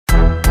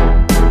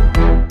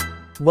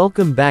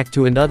Welcome back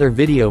to another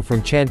video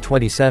from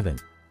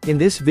Chan27. In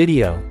this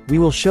video, we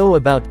will show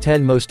about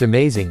 10 most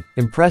amazing,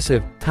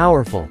 impressive,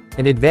 powerful,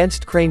 and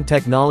advanced crane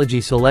technology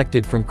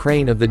selected from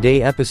Crane of the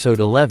Day episode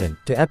 11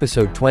 to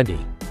episode 20.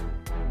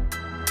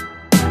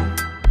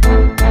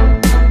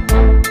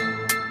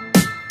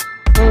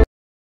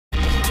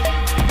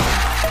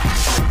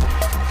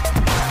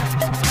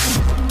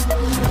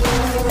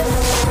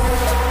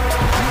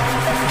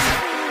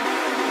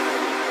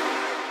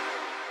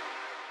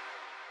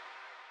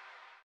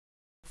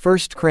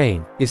 First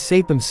crane is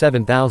Sapim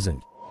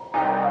 7000.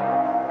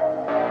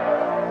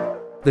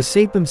 The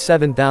Sapim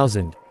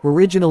 7000,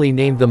 originally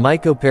named the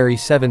Mycoperry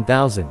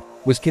 7000,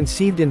 was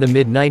conceived in the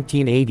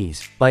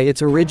mid-1980s by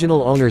its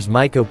original owners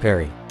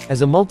Mycoperry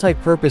as a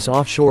multi-purpose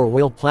offshore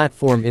oil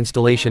platform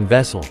installation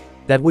vessel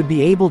that would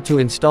be able to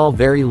install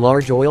very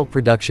large oil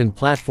production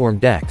platform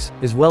decks,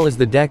 as well as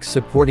the decks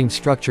supporting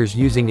structures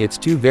using its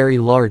two very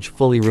large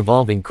fully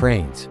revolving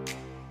cranes.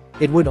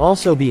 It would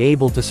also be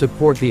able to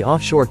support the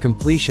offshore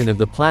completion of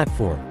the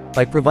platform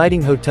by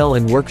providing hotel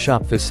and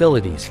workshop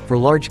facilities for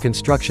large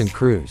construction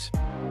crews.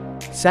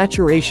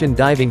 Saturation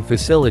diving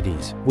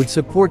facilities would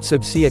support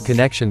subsea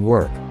connection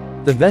work.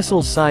 The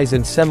vessel's size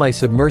and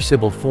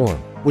semi-submersible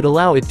form would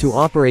allow it to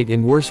operate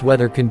in worse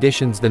weather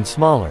conditions than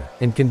smaller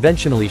and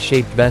conventionally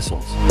shaped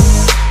vessels.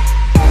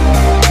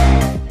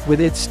 With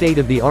its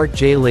state-of-the-art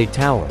J-lay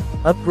tower,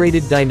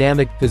 upgraded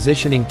dynamic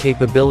positioning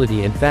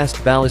capability and fast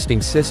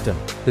ballasting system,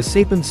 the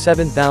Sapim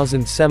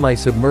 7000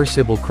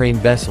 semi-submersible crane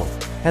vessel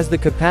has the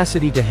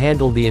capacity to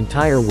handle the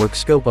entire work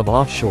scope of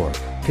offshore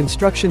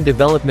construction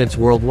developments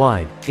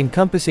worldwide,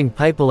 encompassing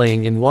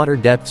pipelaying in water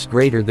depths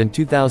greater than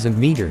 2,000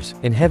 meters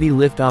and heavy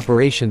lift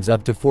operations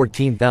up to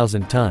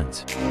 14,000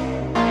 tons.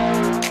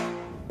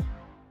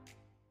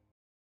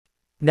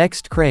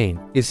 Next crane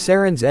is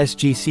Saran's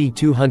SGC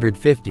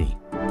 250.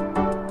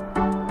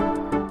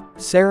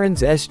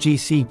 Saran's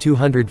SGC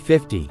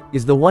 250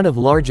 is the one of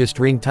largest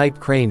ring-type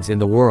cranes in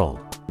the world.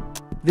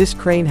 This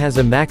crane has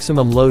a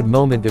maximum load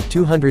moment of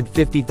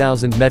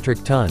 250,000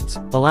 metric tons,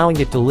 allowing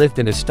it to lift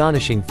an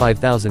astonishing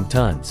 5,000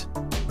 tons.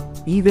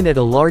 Even at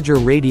a larger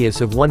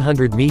radius of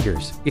 100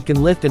 meters, it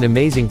can lift an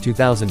amazing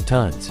 2,000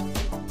 tons.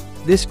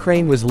 This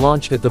crane was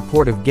launched at the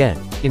port of Ghent,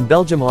 in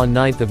Belgium on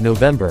 9th of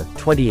November,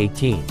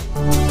 2018.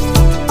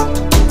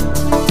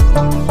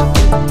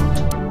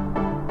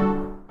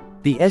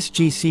 The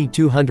SGC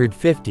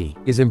 250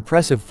 is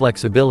impressive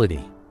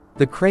flexibility.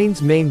 The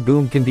crane's main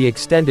boom can be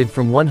extended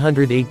from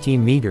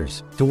 118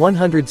 meters to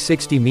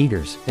 160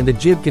 meters, and the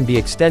jib can be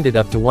extended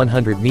up to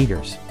 100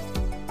 meters.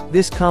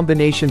 This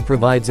combination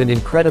provides an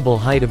incredible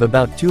height of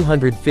about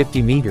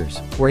 250 meters,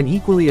 or an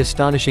equally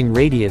astonishing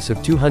radius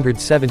of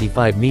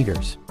 275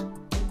 meters.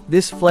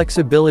 This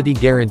flexibility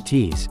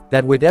guarantees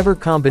that whatever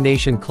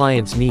combination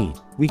clients need,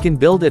 we can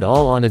build it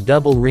all on a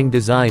double ring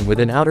design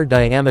with an outer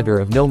diameter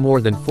of no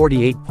more than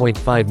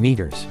 48.5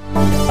 meters.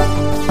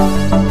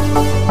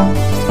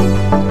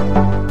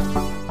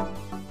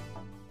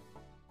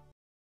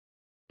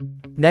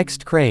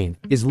 Next crane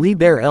is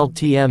Liebherr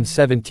LTM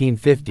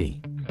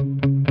 1750.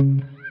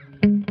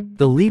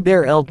 The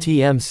Liebherr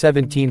LTM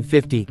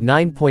 1750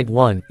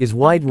 9.1 is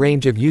wide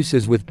range of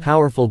uses with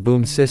powerful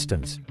boom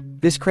systems.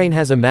 This crane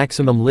has a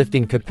maximum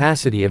lifting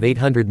capacity of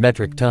 800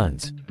 metric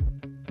tons.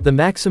 The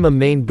maximum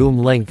main boom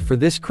length for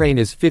this crane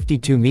is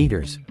 52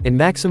 meters, and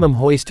maximum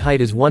hoist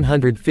height is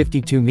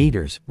 152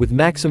 meters, with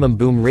maximum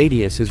boom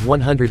radius is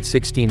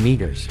 116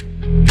 meters.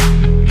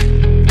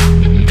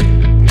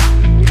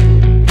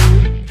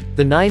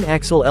 The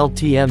 9-axle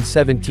LTM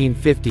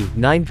 1750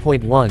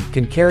 9.1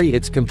 can carry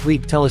its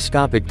complete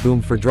telescopic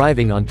boom for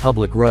driving on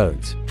public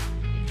roads.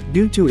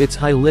 Due to its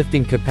high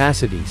lifting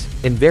capacities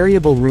and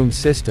variable room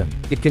system,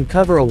 it can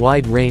cover a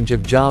wide range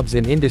of jobs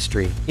in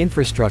industry,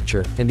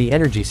 infrastructure, and the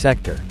energy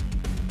sector.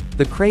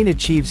 The crane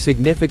achieves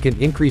significant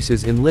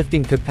increases in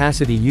lifting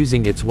capacity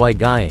using its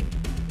Y-guying.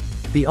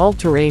 The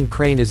all-terrain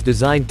crane is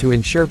designed to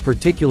ensure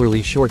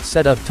particularly short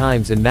setup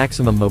times and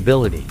maximum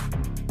mobility.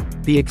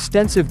 The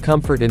extensive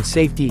comfort and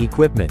safety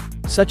equipment,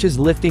 such as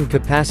lifting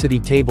capacity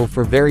table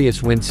for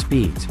various wind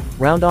speeds,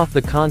 round off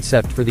the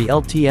concept for the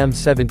LTM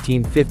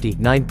 1750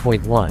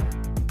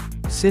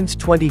 9.1. Since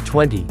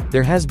 2020,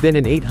 there has been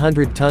an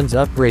 800 tons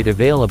upgrade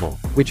available,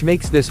 which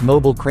makes this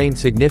mobile crane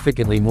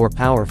significantly more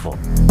powerful.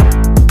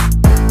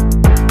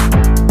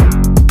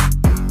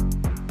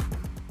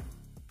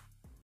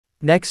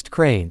 Next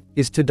crane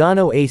is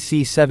Tadano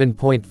AC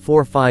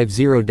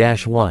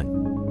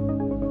 7.450-1.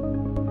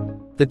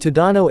 The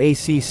Tadano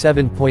AC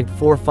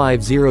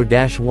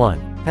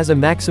 7.450-1 has a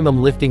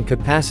maximum lifting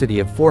capacity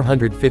of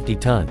 450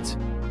 tons.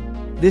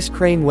 This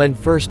crane when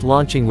first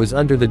launching was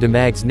under the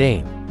Damag's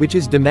name, which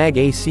is Damag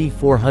AC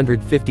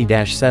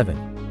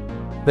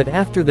 450-7. But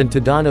after then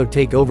Tadano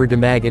take over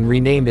Damag and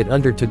rename it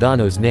under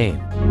Tadano's name.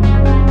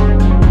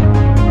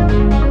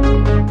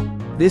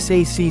 This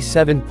AC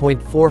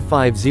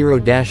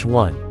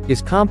 7.450-1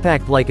 is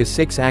compact like a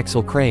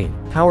 6-axle crane,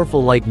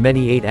 powerful like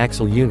many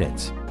 8-axle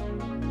units.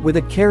 With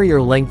a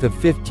carrier length of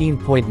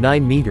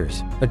 15.9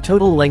 meters, a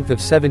total length of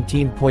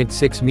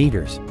 17.6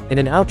 meters, and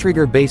an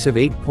outrigger base of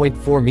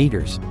 8.4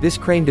 meters, this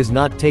crane does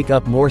not take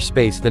up more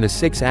space than a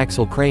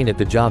 6-axle crane at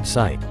the job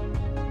site.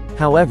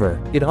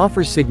 However, it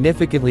offers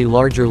significantly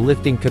larger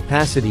lifting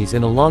capacities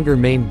and a longer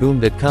main boom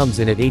that comes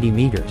in at 80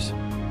 meters.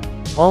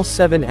 All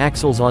 7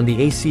 axles on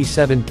the AC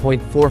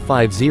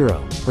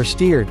 7.450 are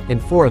steered,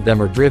 and 4 of them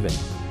are driven.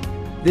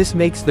 This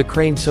makes the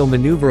crane so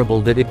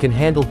maneuverable that it can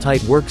handle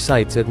tight work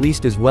sites at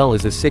least as well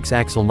as a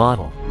 6-axle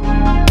model.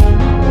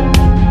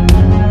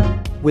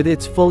 With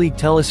its fully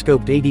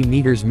telescoped 80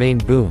 meters main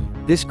boom,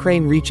 this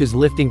crane reaches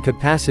lifting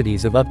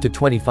capacities of up to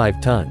 25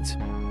 tons.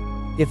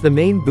 If the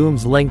main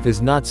boom's length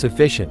is not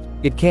sufficient,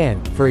 it can,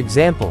 for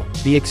example,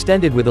 be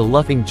extended with a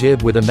luffing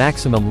jib with a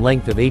maximum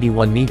length of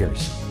 81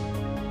 meters.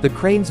 The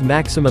crane's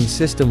maximum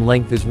system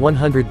length is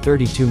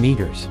 132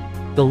 meters.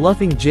 The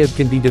luffing jib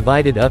can be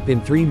divided up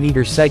in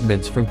 3-meter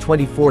segments from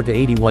 24 to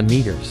 81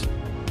 meters.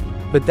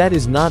 But that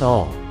is not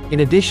all. In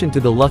addition to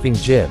the luffing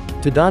jib,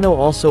 Tadano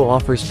also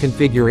offers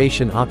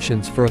configuration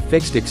options for a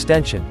fixed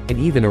extension, and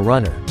even a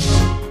runner.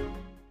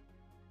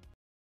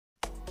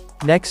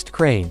 Next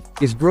crane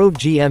is Grove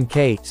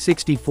GMK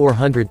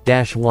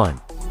 6400-1.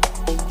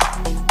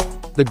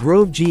 The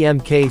Grove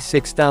GMK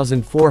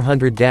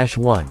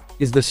 6400-1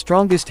 is the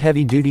strongest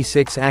heavy-duty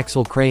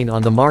 6-axle crane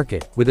on the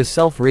market, with a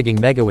self-rigging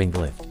megawing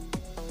lift.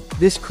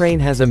 This crane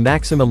has a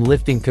maximum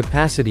lifting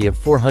capacity of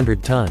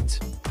 400 tons.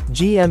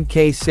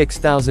 GMK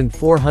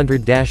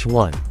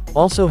 6400-1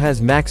 also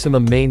has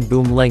maximum main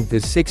boom length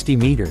is 60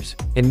 meters,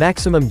 and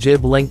maximum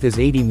jib length is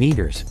 80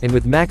 meters, and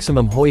with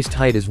maximum hoist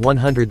height is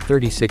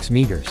 136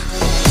 meters.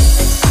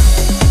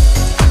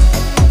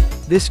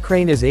 This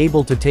crane is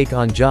able to take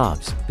on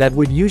jobs that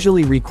would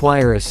usually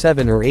require a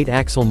 7 or 8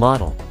 axle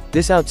model.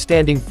 This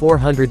outstanding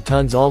 400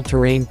 tons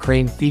all-terrain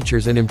crane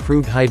features an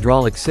improved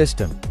hydraulic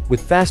system,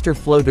 with faster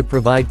flow to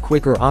provide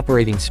quicker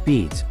operating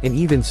speeds, and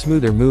even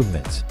smoother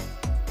movements.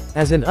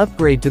 As an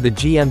upgrade to the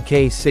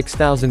GMK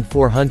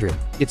 6400,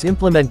 its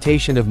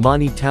implementation of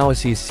Mani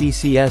Tausi's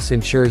CCS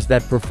ensures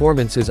that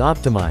performance is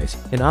optimized,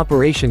 and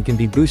operation can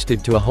be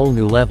boosted to a whole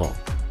new level.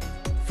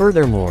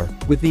 Furthermore,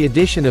 with the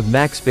addition of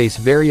MaxBase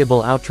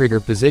variable outrigger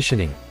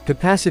positioning,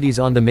 capacities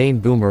on the main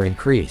boom are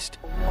increased.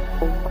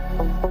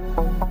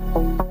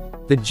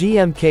 The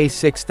GMK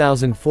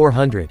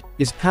 6400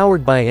 is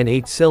powered by an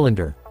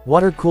 8-cylinder,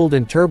 water-cooled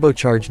and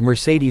turbocharged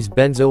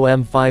Mercedes-Benz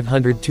OM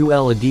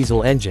 502L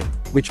diesel engine,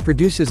 which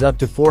produces up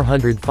to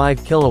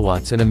 405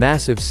 kilowatts and a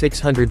massive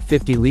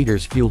 650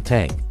 liters fuel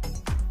tank.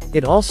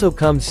 It also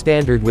comes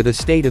standard with a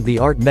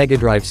state-of-the-art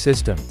Megadrive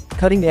system,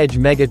 cutting-edge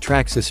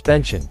Mega-Track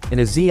suspension, and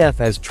a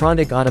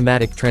ZF-Tronic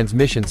automatic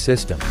transmission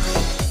system.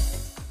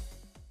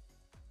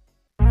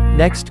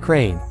 Next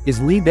crane is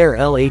Liebherr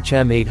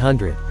LHM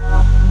 800.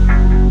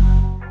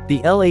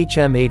 The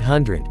LHM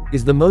 800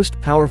 is the most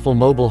powerful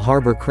mobile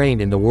harbor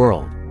crane in the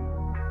world.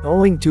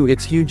 Owing to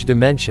its huge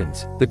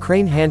dimensions, the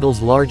crane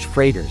handles large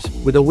freighters,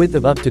 with a width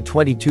of up to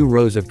 22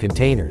 rows of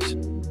containers.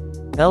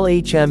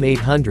 LHM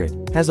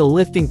 800 has a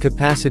lifting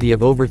capacity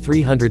of over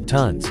 300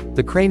 tons.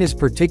 The crane is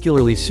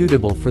particularly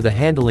suitable for the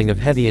handling of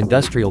heavy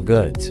industrial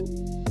goods.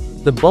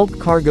 The bulk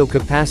cargo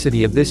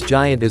capacity of this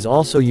giant is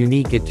also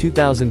unique at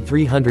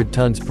 2,300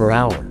 tons per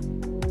hour.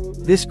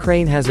 This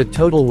crane has a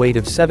total weight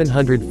of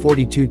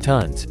 742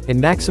 tons,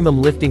 and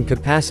maximum lifting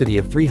capacity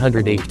of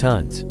 308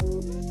 tons.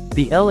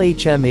 The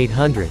LHM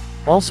 800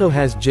 also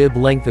has jib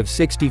length of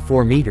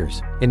 64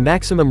 meters, and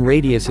maximum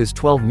radius is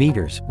 12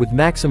 meters, with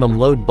maximum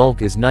load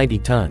bulk is 90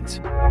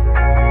 tons.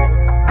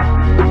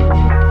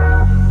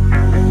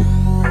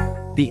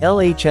 The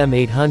LHM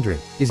 800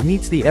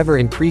 meets the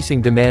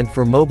ever-increasing demand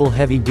for mobile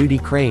heavy-duty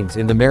cranes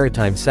in the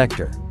maritime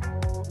sector.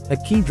 A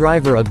key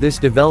driver of this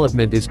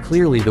development is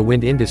clearly the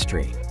wind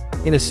industry.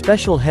 In a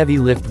special heavy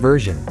lift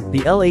version, the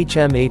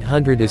LHM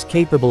 800 is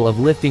capable of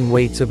lifting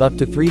weights of up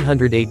to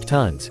 308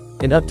 tons,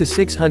 and up to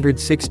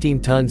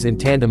 616 tons in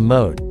tandem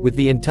mode, with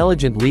the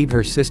intelligent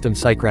Liebherr system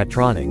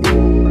Psychrotronic.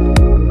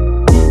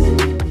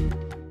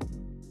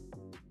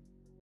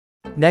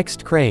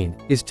 Next crane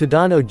is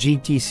Tadano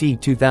GTC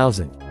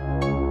 2000.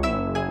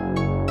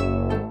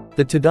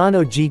 The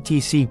Tadano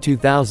GTC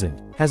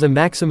 2000 has a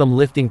maximum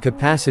lifting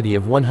capacity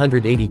of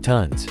 180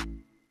 tons.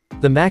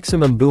 The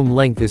maximum boom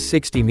length is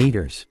 60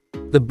 meters.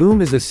 The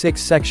boom is a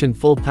 6-section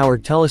full-power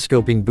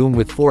telescoping boom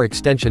with 4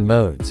 extension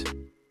modes.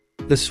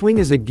 The swing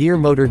is a gear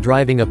motor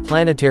driving a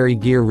planetary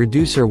gear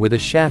reducer with a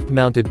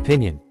shaft-mounted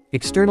pinion,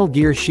 external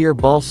gear shear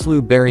ball slew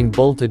bearing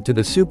bolted to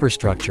the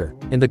superstructure,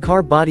 and the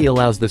car body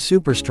allows the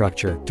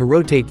superstructure to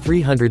rotate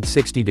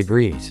 360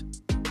 degrees.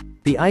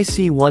 The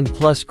IC1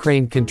 Plus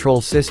crane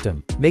control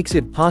system makes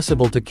it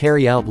possible to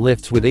carry out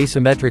lifts with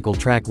asymmetrical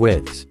track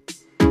widths.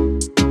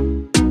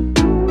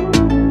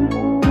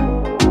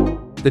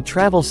 The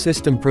travel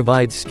system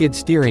provides skid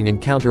steering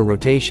and counter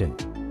rotation.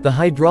 The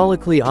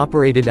hydraulically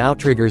operated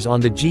outriggers on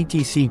the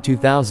GTC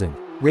 2000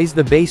 raise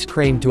the base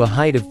crane to a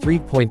height of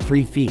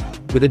 3.3 feet,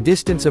 with a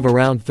distance of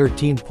around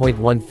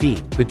 13.1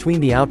 feet between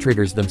the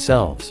outriggers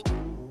themselves.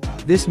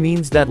 This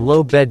means that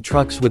low-bed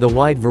trucks with a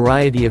wide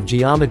variety of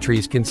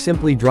geometries can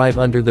simply drive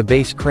under the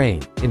base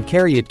crane, and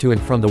carry it to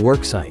and from the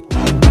worksite.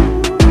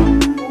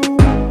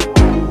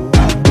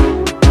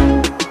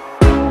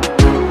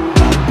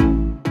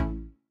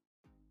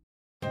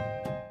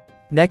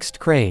 Next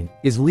crane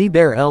is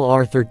Liebherr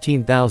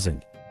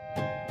LR13000.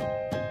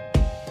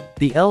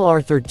 The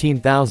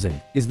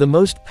LR13000 is the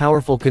most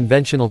powerful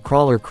conventional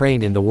crawler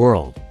crane in the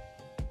world.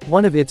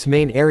 One of its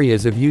main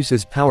areas of use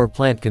is power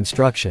plant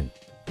construction.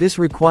 This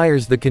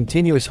requires the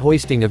continuous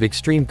hoisting of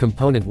extreme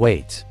component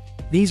weights.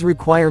 These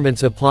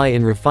requirements apply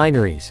in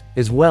refineries,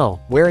 as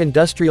well, where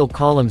industrial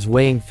columns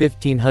weighing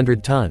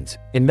 1,500 tons,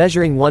 and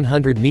measuring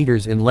 100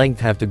 meters in length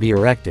have to be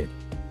erected.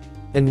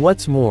 And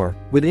what's more,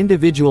 with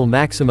individual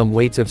maximum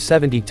weights of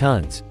 70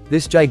 tons,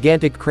 this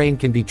gigantic crane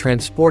can be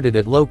transported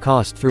at low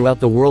cost throughout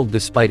the world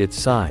despite its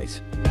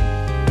size.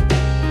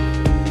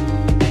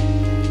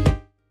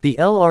 The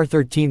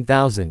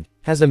LR13000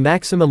 has a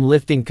maximum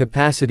lifting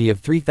capacity of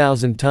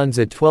 3,000 tons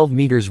at 12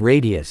 meters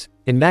radius,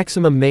 and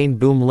maximum main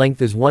boom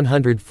length is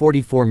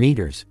 144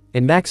 meters,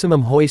 and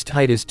maximum hoist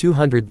height is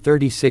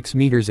 236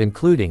 meters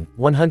including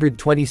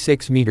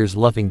 126 meters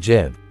luffing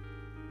jib.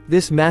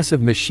 This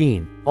massive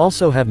machine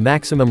also have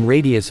maximum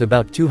radius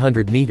about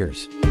 200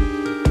 meters.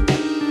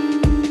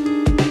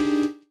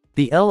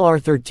 The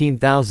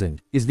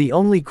LR13000 is the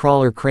only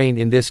crawler crane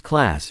in this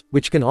class,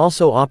 which can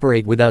also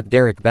operate without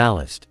derrick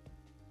ballast.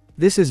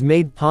 This is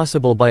made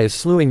possible by a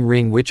slewing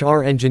ring which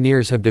our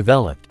engineers have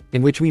developed,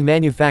 and which we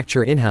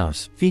manufacture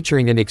in-house,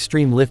 featuring an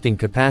extreme lifting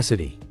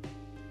capacity.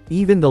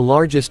 Even the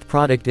largest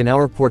product in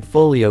our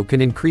portfolio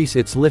can increase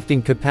its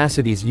lifting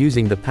capacities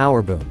using the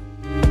power boom.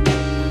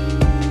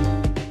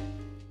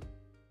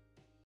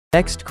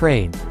 Next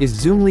crane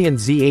is Zoomlion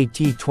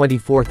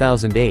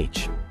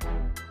ZAT24000H.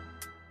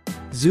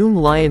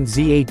 Zoomlion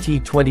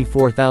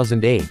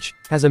ZAT24000H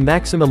has a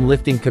maximum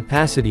lifting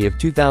capacity of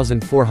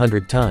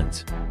 2,400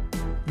 tons.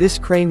 This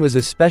crane was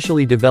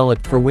especially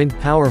developed for wind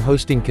power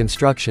hosting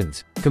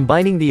constructions,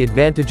 combining the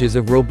advantages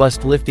of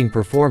robust lifting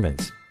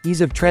performance,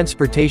 ease of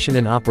transportation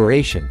and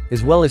operation,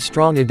 as well as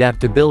strong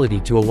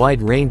adaptability to a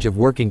wide range of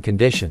working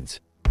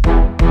conditions.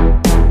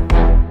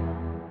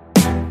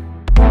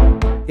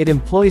 It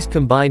employs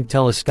combined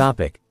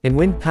telescopic and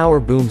wind power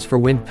booms for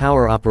wind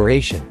power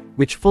operation,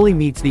 which fully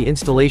meets the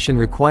installation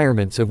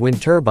requirements of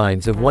wind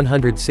turbines of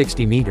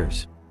 160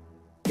 meters.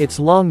 Its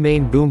long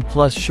main boom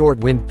plus short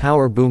wind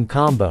power boom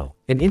combo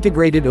and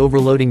integrated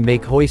overloading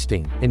make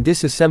hoisting and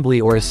disassembly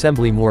or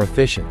assembly more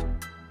efficient.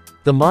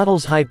 The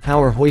model's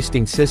high-power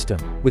hoisting system,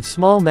 with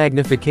small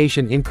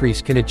magnification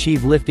increase, can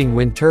achieve lifting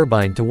wind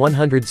turbine to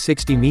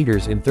 160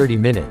 meters in 30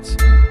 minutes.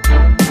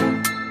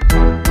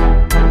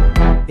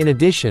 In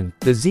addition,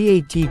 the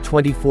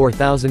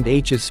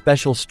ZAT24000H's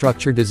special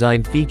structure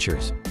design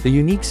features the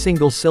unique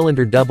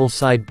single-cylinder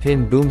double-side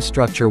pin boom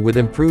structure with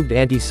improved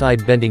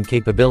anti-side bending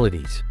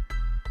capabilities.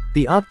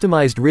 The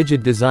optimized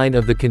rigid design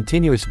of the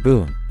continuous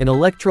boom and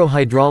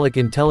electro-hydraulic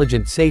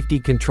intelligent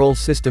safety control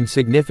system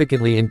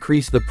significantly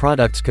increase the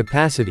product's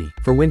capacity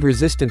for wind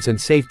resistance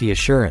and safety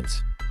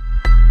assurance.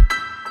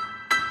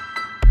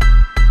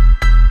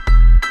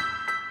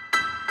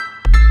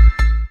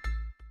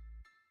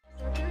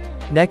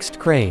 Next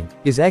crane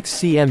is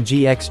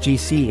XCMG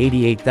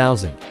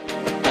XGC88000.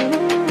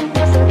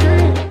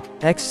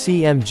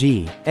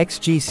 XCMG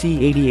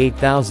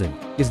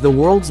XGC88000 is the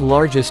world's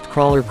largest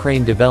crawler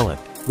crane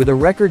developed, with a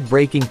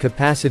record-breaking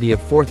capacity of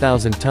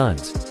 4,000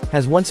 tons,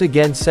 has once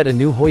again set a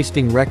new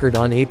hoisting record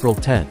on April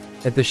 10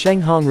 at the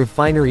Shenghong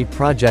Refinery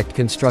Project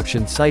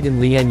construction site in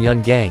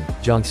Lianyungang,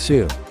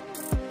 Jiangsu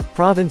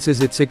Province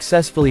as it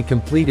successfully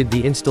completed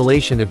the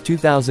installation of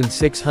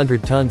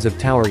 2,600 tons of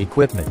tower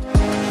equipment.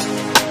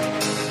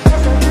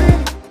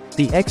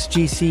 The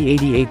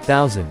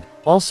XGC88000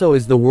 also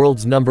is the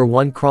world's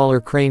 #1 crawler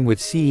crane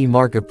with CE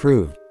mark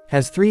approved,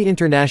 has 3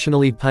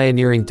 internationally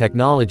pioneering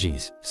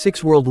technologies,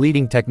 6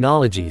 world-leading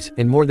technologies,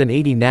 and more than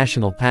 80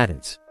 national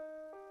patents.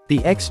 The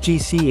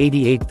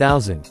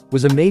XGC88000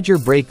 was a major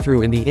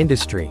breakthrough in the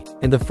industry,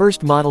 and the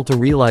first model to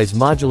realize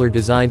modular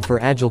design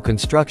for agile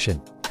construction,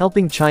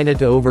 helping China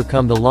to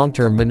overcome the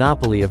long-term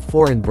monopoly of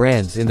foreign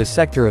brands in the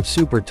sector of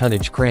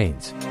super-tonnage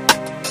cranes.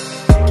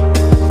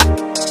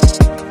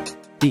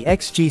 The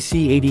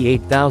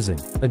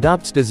XGC88000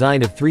 adopts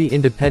design of 3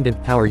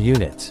 independent power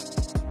units.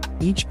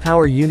 Each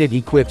power unit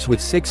equips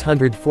with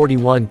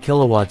 641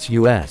 kilowatts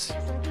US.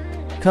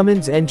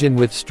 Cummins engine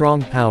with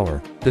strong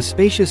power. The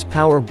spacious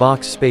power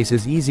box space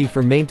is easy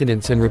for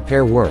maintenance and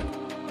repair work.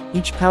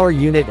 Each power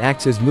unit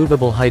acts as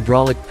movable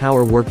hydraulic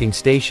power working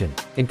station,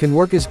 and can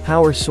work as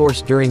power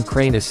source during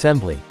crane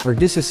assembly or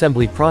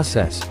disassembly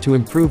process to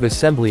improve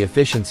assembly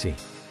efficiency.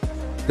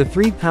 The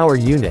 3 power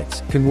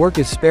units can work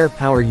as spare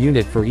power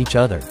unit for each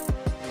other.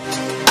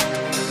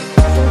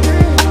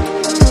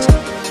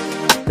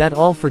 That's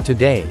all for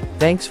today.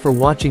 Thanks for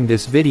watching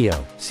this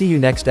video. See you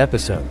next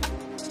episode.